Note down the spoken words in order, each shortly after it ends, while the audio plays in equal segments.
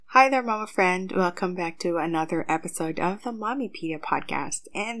Hi there, Mama Friend. Welcome back to another episode of the Mommypedia podcast.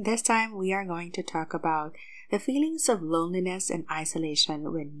 And this time we are going to talk about the feelings of loneliness and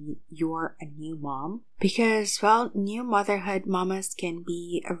isolation when you're a new mom. Because, new motherhood mamas can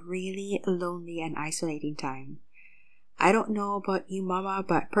be a really lonely and isolating time. I don't know about you, Mama,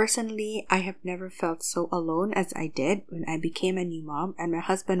 but personally, I have never felt so alone as I did when I became a new mom and my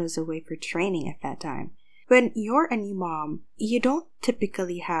husband was away for training at that time. When you're a new mom, you don't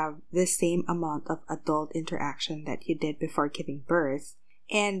typically have the same amount of adult interaction that you did before giving birth.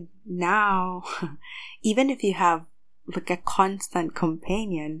 And now, even if you have like a constant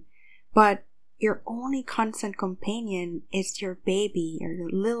companion, but your only constant companion is your baby or your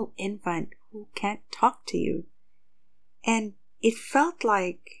little infant who can't talk to you. And it felt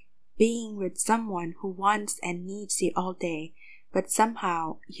like being with someone who wants and needs you all day, but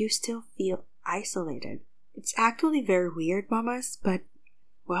somehow you still feel isolated. It's actually very weird, mamas, but,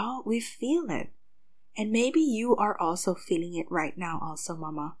 we feel it. And maybe you are also feeling it right now also,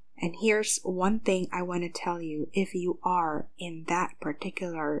 mama. And here's one thing I want to tell you if you are in that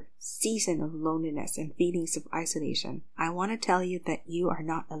particular season of loneliness and feelings of isolation. I want to tell you that you are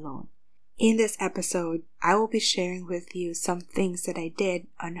not alone. In this episode, I will be sharing with you some things that I did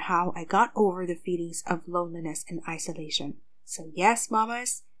on how I got over the feelings of loneliness and isolation. So yes,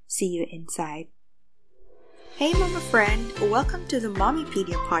 mamas, see you inside. Hey Mama Friend, welcome to the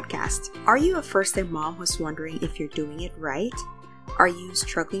Mommypedia podcast. Are you a first-time mom who's wondering if you're doing it right? Are you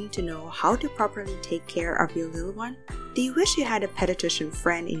struggling to know how to properly take care of your little one? Do you wish you had a pediatrician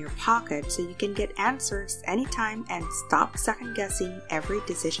friend in your pocket so you can get answers anytime and stop second-guessing every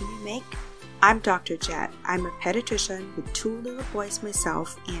decision you make? I'm Dr. Jet. I'm a pediatrician with 2 little boys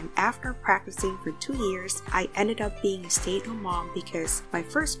myself, and after practicing for 2 years, I ended up being a stay-at-home mom because my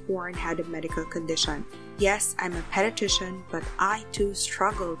firstborn had a medical condition. Yes, I'm a pediatrician, but I too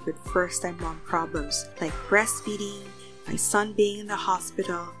struggled with first-time mom problems like breastfeeding, my son being in the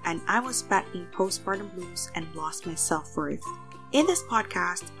hospital, and I was battling postpartum blues and lost my self-worth. In this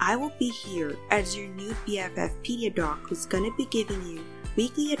podcast, I will be here as your new BFF Pedia Doc who's gonna be giving you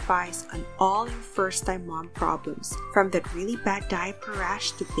weekly advice on all your first-time mom problems, from that really bad diaper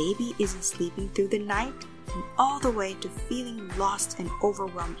rash to baby isn't sleeping through the night, and all the way to feeling lost and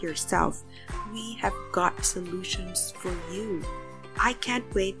overwhelmed yourself. We have got solutions for you. I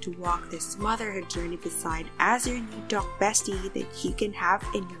can't wait to walk this motherhood journey beside as your new doc bestie that you can have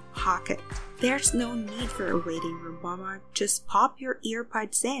in your pocket. There's no need for a waiting room, mama. Just pop your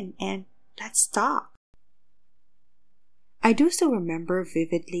earbuds in and let's talk. I do still remember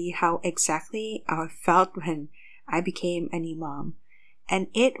vividly how exactly I felt when I became a new mom, and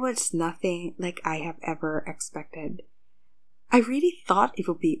it was nothing like I have ever expected. I really thought it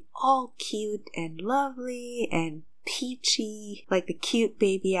would be all cute and lovely and peachy, like the cute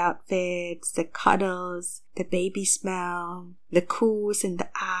baby outfits, the cuddles, the baby smell, the coos in the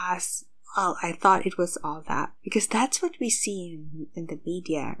ass. Well, I thought it was all that because that's what we see in the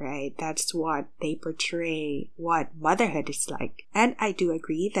media, right? That's what they portray what motherhood is like. And I do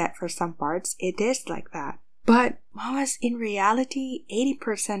agree that for some parts it is like that. But mamas, in reality,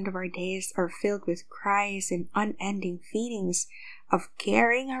 80% of our days are filled with cries and unending feelings of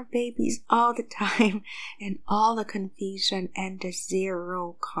carrying our babies all the time and all the confusion and the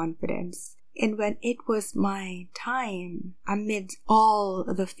zero confidence. And when it was my time, amid all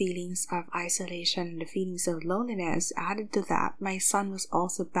the feelings of isolation and the feelings of loneliness, added to that, my son was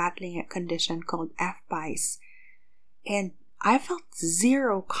also battling a condition called FBIS. And I felt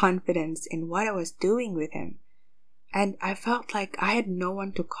zero confidence in what I was doing with him. And I felt like I had no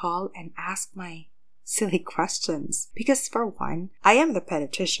one to call and ask my silly questions. Because for one, I am the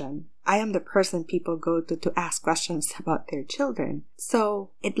pediatrician. I am the person people go to ask questions about their children.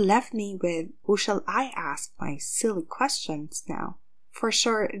 So it left me with, who shall I ask my silly questions now? For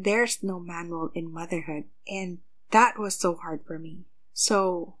sure, there's no manual in motherhood, and that was so hard for me.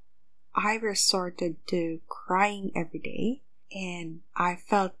 So I resorted to crying every day, and I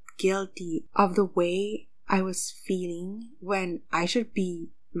felt guilty of the way I was feeling when I should be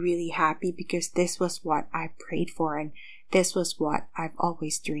really happy because this was what I prayed for and this was what I've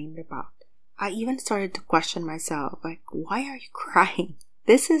always dreamed about. I even started to question myself, like, why are you crying?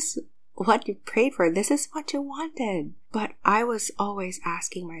 This is what you prayed for. This is what you wanted. But I was always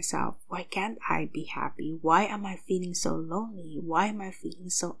asking myself, why can't I be happy? Why am I feeling so lonely? Why am I feeling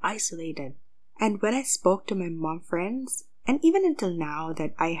so isolated? And when I spoke to my mom friends, and even until now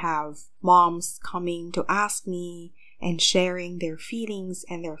that I have moms coming to ask me and sharing their feelings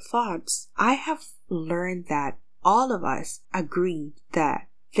and their thoughts, I have learned that all of us agree that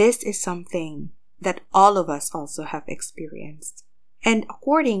this is something that all of us also have experienced. And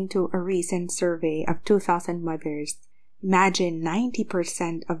according to a recent survey of 2,000 mothers, imagine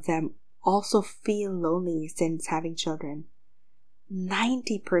 90% of them also feel lonely since having children.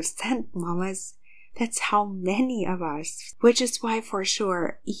 90%, mamas! That's how many of us. Which is why, for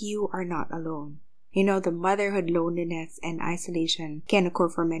sure, you are not alone. The motherhood loneliness and isolation can occur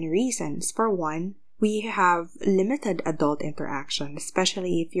for many reasons. For one, we have limited adult interaction,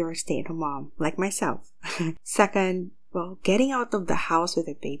 especially if you're a stay-at-home mom, like myself. Second, getting out of the house with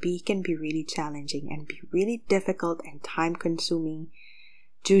a baby can be really challenging and be really difficult and time-consuming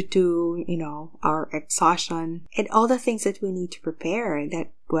due to, our exhaustion and all the things that we need to prepare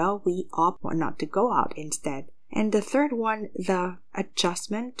that, we opt not to go out instead. And the third one, the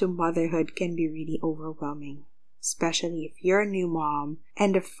adjustment to motherhood can be really overwhelming, especially if you're a new mom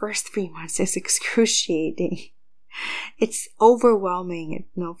and the first 3 months is excruciating. It's overwhelming,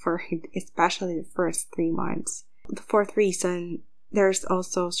 for especially the first 3 months. The fourth reason, there's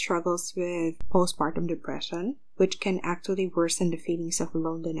also struggles with postpartum depression, which can actually worsen the feelings of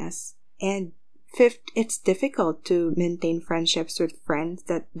loneliness. And fifth, it's difficult to maintain friendships with friends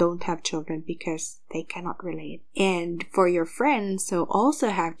that don't have children because they cannot relate. And for your friends who also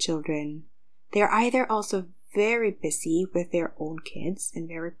have children, they're either also very busy with their own kids and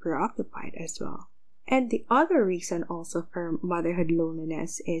very preoccupied as well. And the other reason also for motherhood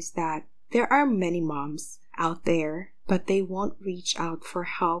loneliness is that there are many moms out there, but they won't reach out for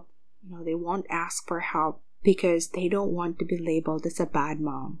help. They won't ask for help because they don't want to be labeled as a bad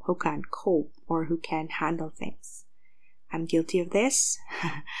mom who can't cope or who can't handle things. I'm guilty of this.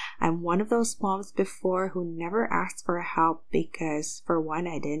 I'm one of those moms before who never asked for help because, for one,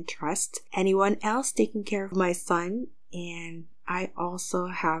 I didn't trust anyone else taking care of my son, and I also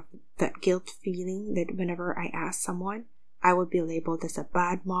have that guilt feeling that whenever I ask someone, I would be labeled as a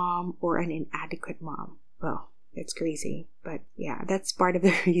bad mom or an inadequate mom. Well, it's crazy, but yeah, that's part of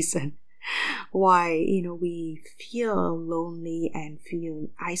the reason why, we feel lonely and feel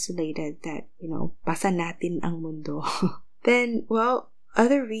isolated that, pasa natin ang mundo. Then,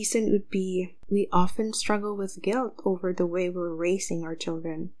 other reason would be we often struggle with guilt over the way we're raising our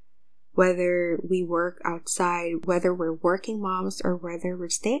children. Whether we work outside, whether we're working moms or whether we're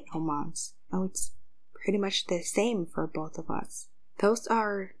stay-at-home moms. It's pretty much the same for both of us. Those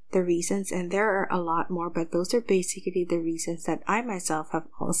are the reasons, and there are a lot more, but those are basically the reasons that I myself have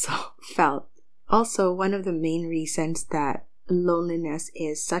also felt. Also, one of the main reasons that loneliness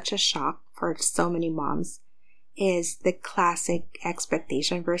is such a shock for so many moms is the classic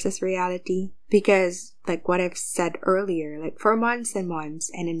expectation versus reality. Because, like what I've said earlier, for months and months,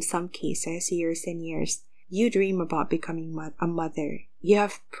 and in some cases, years and years, you dream about becoming a mother. You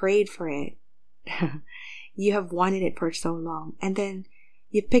have prayed for it. You have wanted it for so long. And then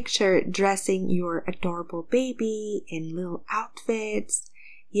you picture dressing your adorable baby in little outfits.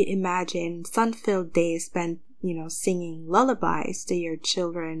 You imagine sun-filled days spent, singing lullabies to your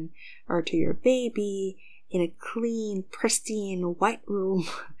children or to your baby in a clean, pristine white room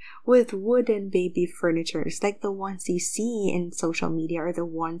with wooden baby furnitures like the ones you see in social media or the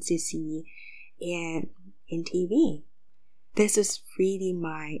ones you see in TV. This is really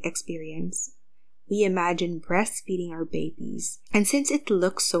my experience. We imagine breastfeeding our babies. And since it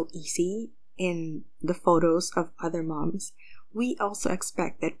looks so easy in the photos of other moms, we also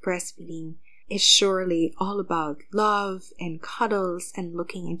expect that breastfeeding is surely all about love and cuddles and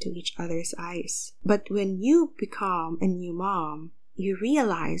looking into each other's eyes. But when you become a new mom, you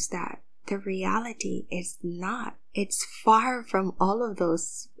realize that the reality is not. It's far from all of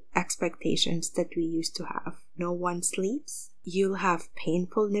those expectations that we used to have. No one sleeps. You'll have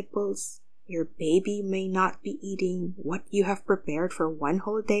painful nipples. Your baby may not be eating what you have prepared for one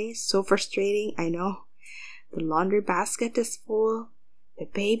whole day. So frustrating, I know. The laundry basket is full. The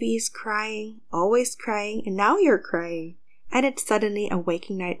baby is crying, always crying, and now you're crying. And it's suddenly a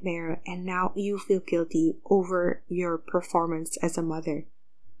waking nightmare, and now you feel guilty over your performance as a mother.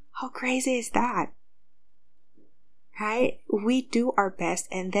 How crazy is that? Right? We do our best,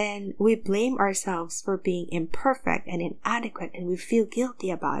 and then we blame ourselves for being imperfect and inadequate, and we feel guilty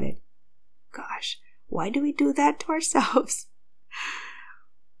about it. Gosh, why do we do that to ourselves?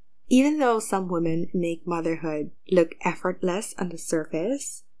 Even though some women make motherhood look effortless on the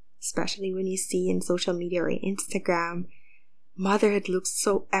surface, especially when you see in social media or Instagram, motherhood looks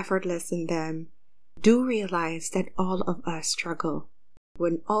so effortless in them, do realize that all of us struggle.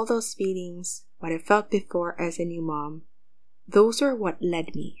 When all those feelings, what I felt before as a new mom, those are what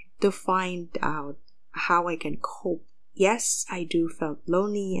led me to find out how I can cope. Yes, I do felt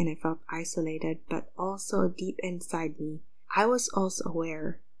lonely and I felt isolated, but also deep inside me, I was also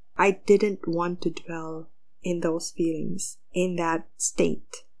aware I didn't want to dwell in those feelings, in that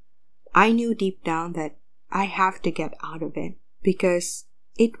state. I knew deep down that I have to get out of it because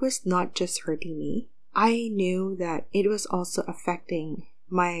it was not just hurting me. I knew that it was also affecting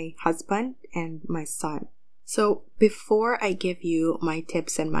my husband and my son. So before I give you my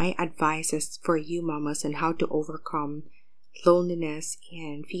tips and my advices for you mamas on how to overcome loneliness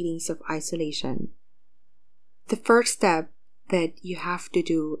and feelings of isolation, the first step that you have to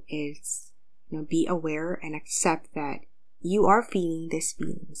do is be aware and accept that you are feeling these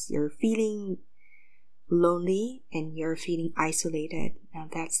feelings. You're feeling lonely and you're feeling isolated. Now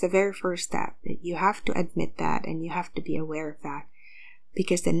that's the very first step. You have to admit that and you have to be aware of that,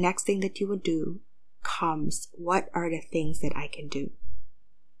 because the next thing that you would do comes, what are the things that I can do?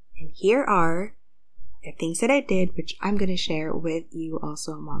 And here are the things that I did, which I'm going to share with you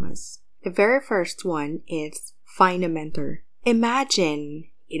also, mamas. The very first one is find a mentor. Imagine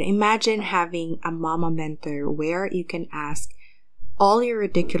having a mama mentor where you can ask all your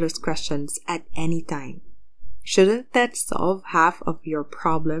ridiculous questions at any time. Shouldn't that solve half of your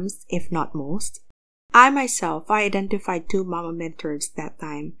problems, if not most? I identified 2 mama mentors that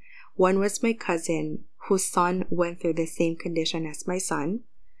time. One was my cousin, whose son went through the same condition as my son.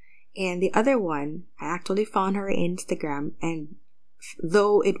 And the other one, I actually found her on Instagram, and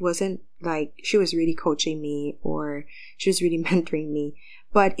though it wasn't like she was really coaching me or she was really mentoring me,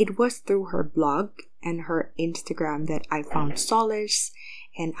 but it was through her blog and her Instagram that I found solace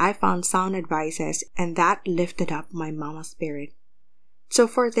and I found sound advices, and that lifted up my mama spirit. So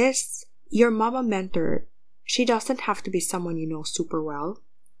for this, your mama mentor, she doesn't have to be someone you know super well,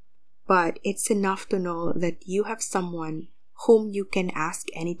 but it's enough to know that you have someone whom you can ask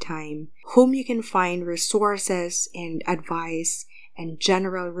anytime, whom you can find resources and advice and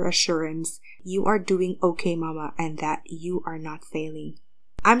general reassurance. You are doing okay, mama, and that you are not failing.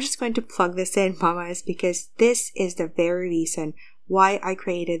 I'm just going to plug this in, mamas, because this is the very reason why I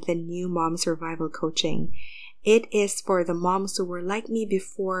created the new Mom Survival Coaching. It is for the moms who were like me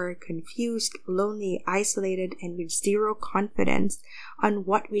before, confused, lonely, isolated, and with zero confidence on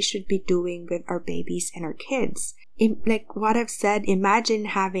what we should be doing with our babies and our kids. Like what I've said, imagine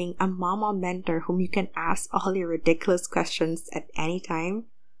having a mama mentor whom you can ask all your ridiculous questions at any time.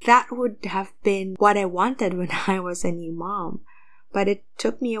 That would have been what I wanted when I was a new mom. But it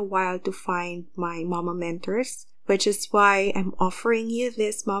took me a while to find my mama mentors, which is why I'm offering you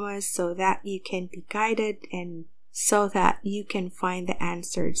this, mamas, so that you can be guided and so that you can find the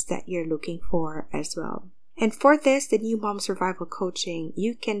answers that you're looking for as well. And for this, the new Mom Survival Coaching,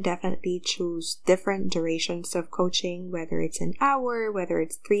 you can definitely choose different durations of coaching, whether it's an hour, whether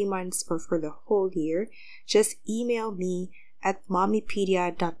it's 3 months, or for the whole year. Just email me at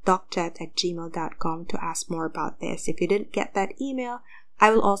mommypedia.docjet@gmail.com to ask more about this. If you didn't get that email, I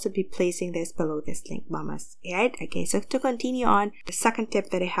will also be placing this below this link, mamas. Alright? Okay, so to continue on, the second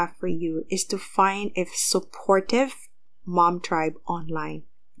tip that I have for you is to find a supportive mom tribe online.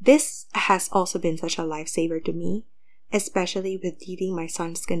 This has also been such a lifesaver to me, especially with dealing my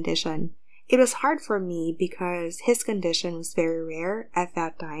son's condition. It was hard for me because his condition was very rare at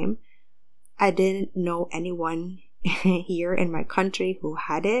that time. I didn't know anyone here in my country who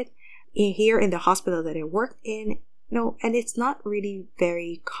had it. Here in the hospital that I worked in, and it's not really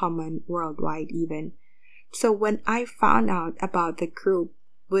very common worldwide even. So when I found out about the group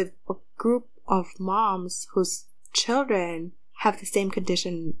with a group of moms whose children have the same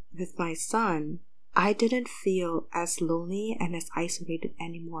condition with my son, I didn't feel as lonely and as isolated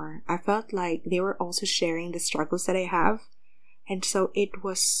anymore. I felt like they were also sharing the struggles that I have. And so it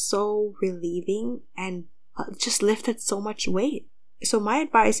was so relieving and just lifted so much weight. So my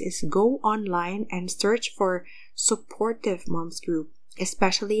advice is go online and search for supportive moms group,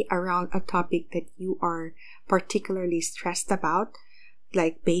 especially around a topic that you are particularly stressed about,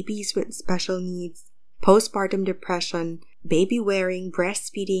 like babies with special needs, postpartum depression, baby wearing,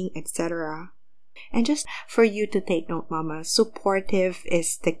 breastfeeding, etc. And just for you to take note, mama, supportive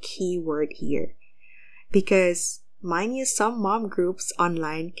is the key word here. Because mind you, some mom groups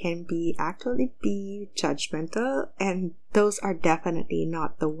online can actually be judgmental, and those are definitely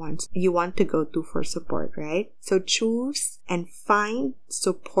not the ones you want to go to for support, right? So choose and find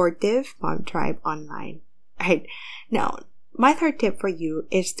supportive mom tribe online. Right? Now, my third tip for you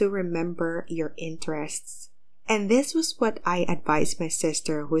is to remember your interests. And this was what I advised my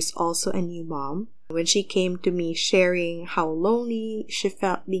sister, who is also a new mom, when she came to me sharing how lonely she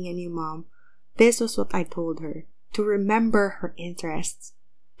felt being a new mom. This was what I told her, to remember her interests.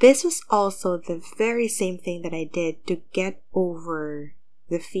 This was also the very same thing that I did to get over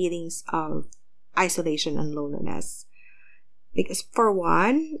the feelings of isolation and loneliness. Because for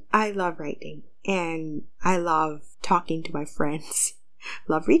one, I love writing. and I love talking to my friends,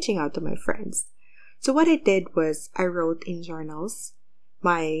 love reaching out to my friends. So what I did was I wrote in journals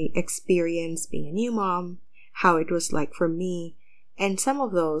my experience being a new mom, how it was like for me, and some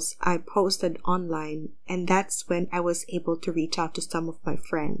of those I posted online, and that's when I was able to reach out to some of my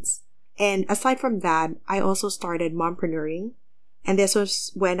friends. And aside from that, I also started mompreneuring, and this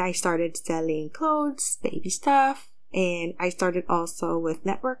was when I started selling clothes, baby stuff, and I started also with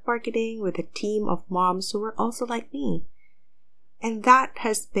network marketing with a team of moms who were also like me. And that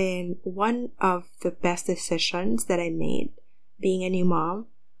has been one of the best decisions that I made, being a new mom,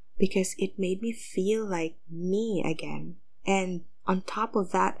 because it made me feel like me again. And on top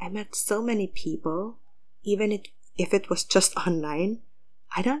of that, I met so many people, even if it was just online.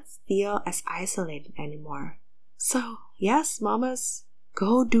 I don't feel as isolated anymore. So, yes, mamas,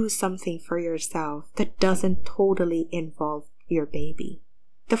 go do something for yourself that doesn't totally involve your baby.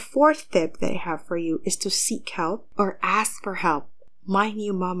 The fourth tip that I have for you is to seek help or ask for help. My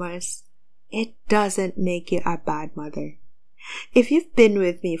new mamas, it doesn't make you a bad mother. If you've been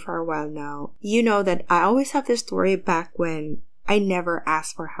with me for a while now, you know that I always have this story back when I never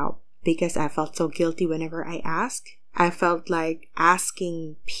asked for help because I felt so guilty whenever I asked. I felt like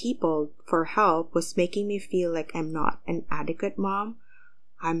asking people for help was making me feel like I'm not an adequate mom.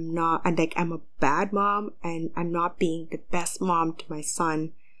 I'm a bad mom, and I'm not being the best mom to my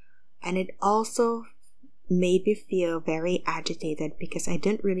son. And it also made me feel very agitated because I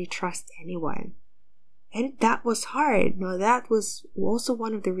didn't really trust anyone. And that was hard. No, that was also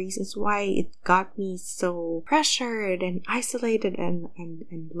one of the reasons why it got me so pressured and isolated and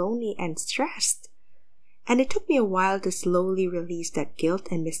lonely and stressed. And it took me a while to slowly release that guilt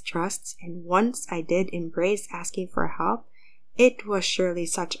and mistrust. And once I did embrace asking for help, it was surely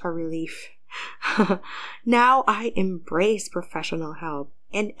such a relief. Now I embrace professional help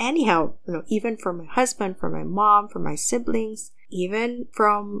and any help, even from my husband, from my mom, from my siblings, even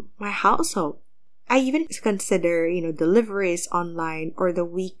from my household. I even consider, deliveries online or the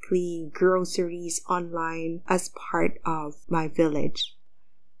weekly groceries online as part of my village.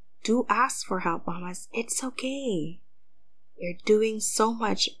 Do ask for help, mamas. It's okay. You're doing so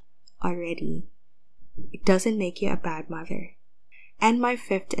much already. It doesn't make you a bad mother. And my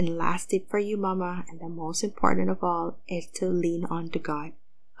fifth and last tip for you, mama, and the most important of all, is to lean on to God.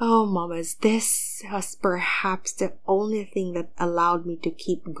 Oh, mamas, this was perhaps the only thing that allowed me to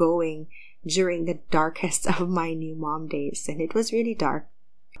keep going during the darkest of my new mom days. And it was really dark.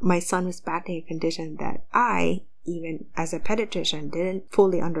 My son was battling a condition that I, even as a pediatrician, didn't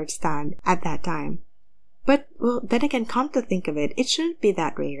fully understand at that time. But, then again, come to think of it, it shouldn't be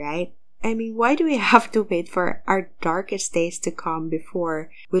that way, right? I mean, why do we have to wait for our darkest days to come before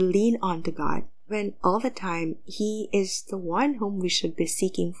we lean on to God? When all the time, He is the one whom we should be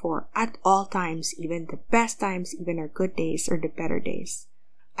seeking for at all times, even the best times, even our good days or the better days.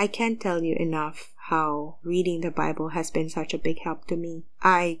 I can't tell you enough how reading the Bible has been such a big help to me.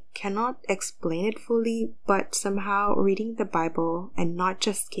 I cannot explain it fully, but somehow reading the Bible and not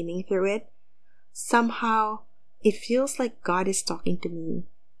just skimming through it, somehow it feels like God is talking to me,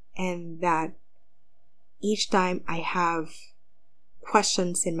 and that each time I have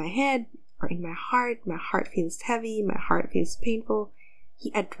questions in my head or in my heart feels heavy, my heart feels painful,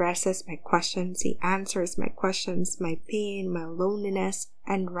 He addresses my questions, He answers my questions, my pain, my loneliness,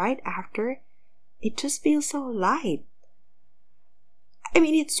 and right after, it just feels so light. I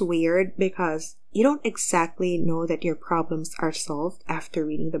mean, it's weird because you don't exactly know that your problems are solved after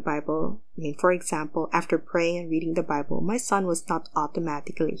reading the Bible. I mean, for example, after praying and reading the Bible, my son was not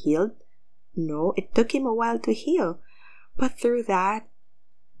automatically healed. No, it took him a while to heal. But through that,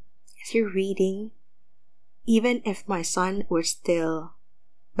 through reading, even if my son was still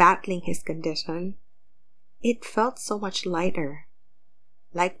battling his condition, it felt so much lighter,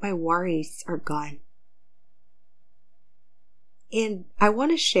 like my worries are gone. And I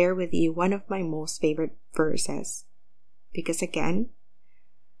want to share with you one of my most favorite verses, because again,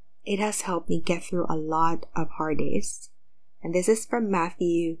 it has helped me get through a lot of hard days. And this is from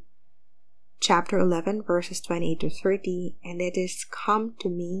Matthew chapter 11 verses 28 to 30, and it is, "Come to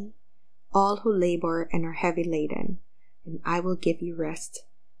me, all who labor and are heavy laden, and I will give you rest.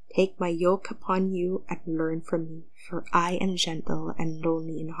 Take my yoke upon you and learn from me, for I am gentle and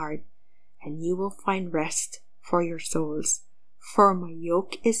lowly in heart, and you will find rest for your souls. For my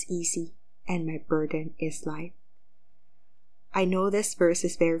yoke is easy and my burden is light." I know this verse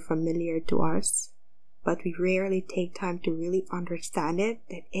is very familiar to us, but we rarely take time to really understand it,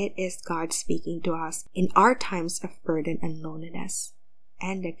 that it is God speaking to us in our times of burden and loneliness.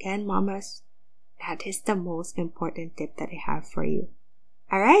 And again, mamas, that is the most important tip that I have for you.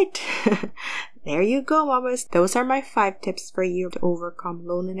 Alright, there you go, mamas. Those are my 5 tips for you to overcome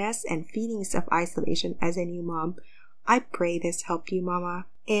loneliness and feelings of isolation as a new mom. I pray this helped you, mama.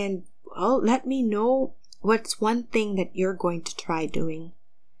 And, well, let me know what's one thing that you're going to try doing.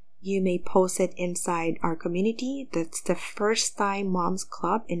 You may post it inside our community. That's the First Time Moms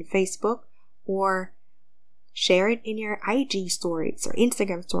Club in Facebook, or share it in your IG stories or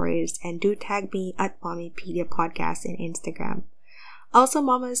Instagram stories, and do tag me at Mommypedia Podcast in Instagram. Also,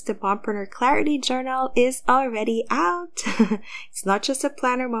 mamas, the Mompreneur Clarity Journal is already out. It's not just a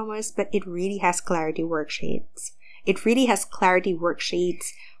planner, mamas, but it really has clarity worksheets.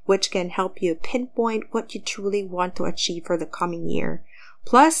 Which can help you pinpoint what you truly want to achieve for the coming year.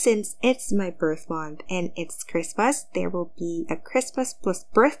 Plus, since it's my birth month and it's Christmas, there will be a Christmas plus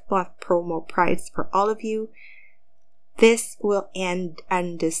birth month promo price for all of you. This will end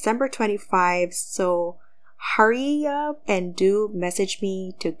on December 25, so hurry up and do message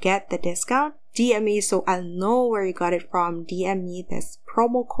me to get the discount. DM me so I'll know where you got it from. DM me this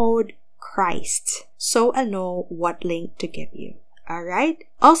promo code Christ so I'll know what link to give you. Alright?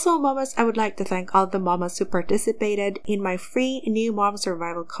 Also, mamas, I would like to thank all the mamas who participated in my free New Mom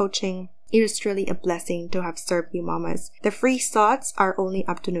Survival Coaching. It is truly a blessing to have served you, mamas. The free slots are only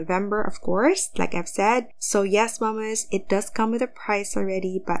up to November, of course, like I've said. So yes, mamas, it does come with a price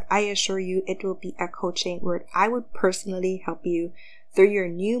already, but I assure you it will be a coaching where I would personally help you through your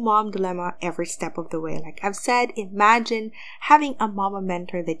new mom dilemma every step of the way. Like I've said, imagine having a mama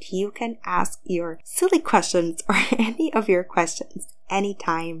mentor that you can ask your silly questions or any of your questions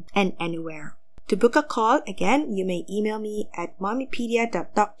anytime and anywhere. To book a call, again, you may email me at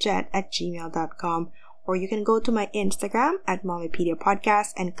mommypedia.docjet@gmail.com, or you can go to my Instagram at Mommypedia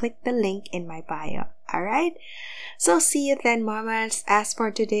Podcast and click the link in my bio. Alright? So see you then, mamas. As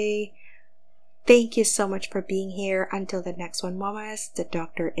for today, thank you so much for being here. Until the next one, mamas, the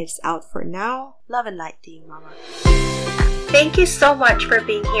doctor is out for now. Love and light to you, mama. Thank you so much for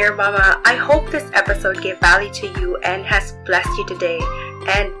being here, mama. I hope this episode gave value to you and has blessed you today.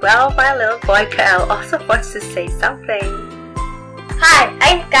 And, well, my little boy Kael also wants to say something. Hi,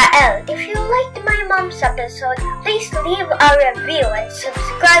 I'm Kael. If you liked my mom's episode, please leave a review and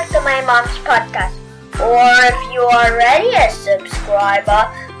subscribe to my mom's podcast. Or if you are already a subscriber,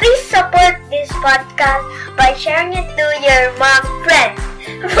 please support this podcast by sharing it to your mom friends.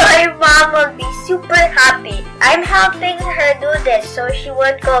 My mom will be super happy. I'm helping her do this so she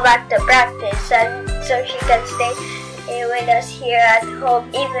won't go back to practice and so she can stay with us here at home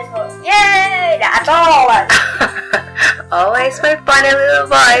even more. Yay! That's all! Always my funny little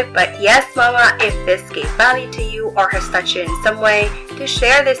boy. But yes, mama, if this gave value to you or has touched you in some way, to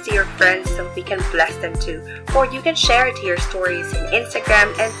share this to your friends so we can bless them too. Or you can share it to your stories in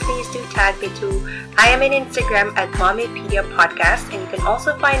Instagram, and please do tag me too. I am in Instagram at Mommypedia Podcast, and you can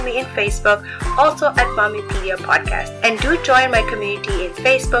also find me in Facebook also at Mommypedia Podcast. And do join my community in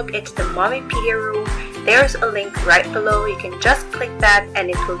Facebook. It's the Mommypedia Room. There's a link right below. You can just click that and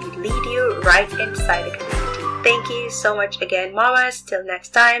it will lead you right inside the community. Thank you so much again, mamas. Till next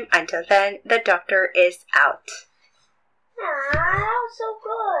time. Until then, the doctor is out. Ah, that was so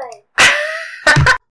good.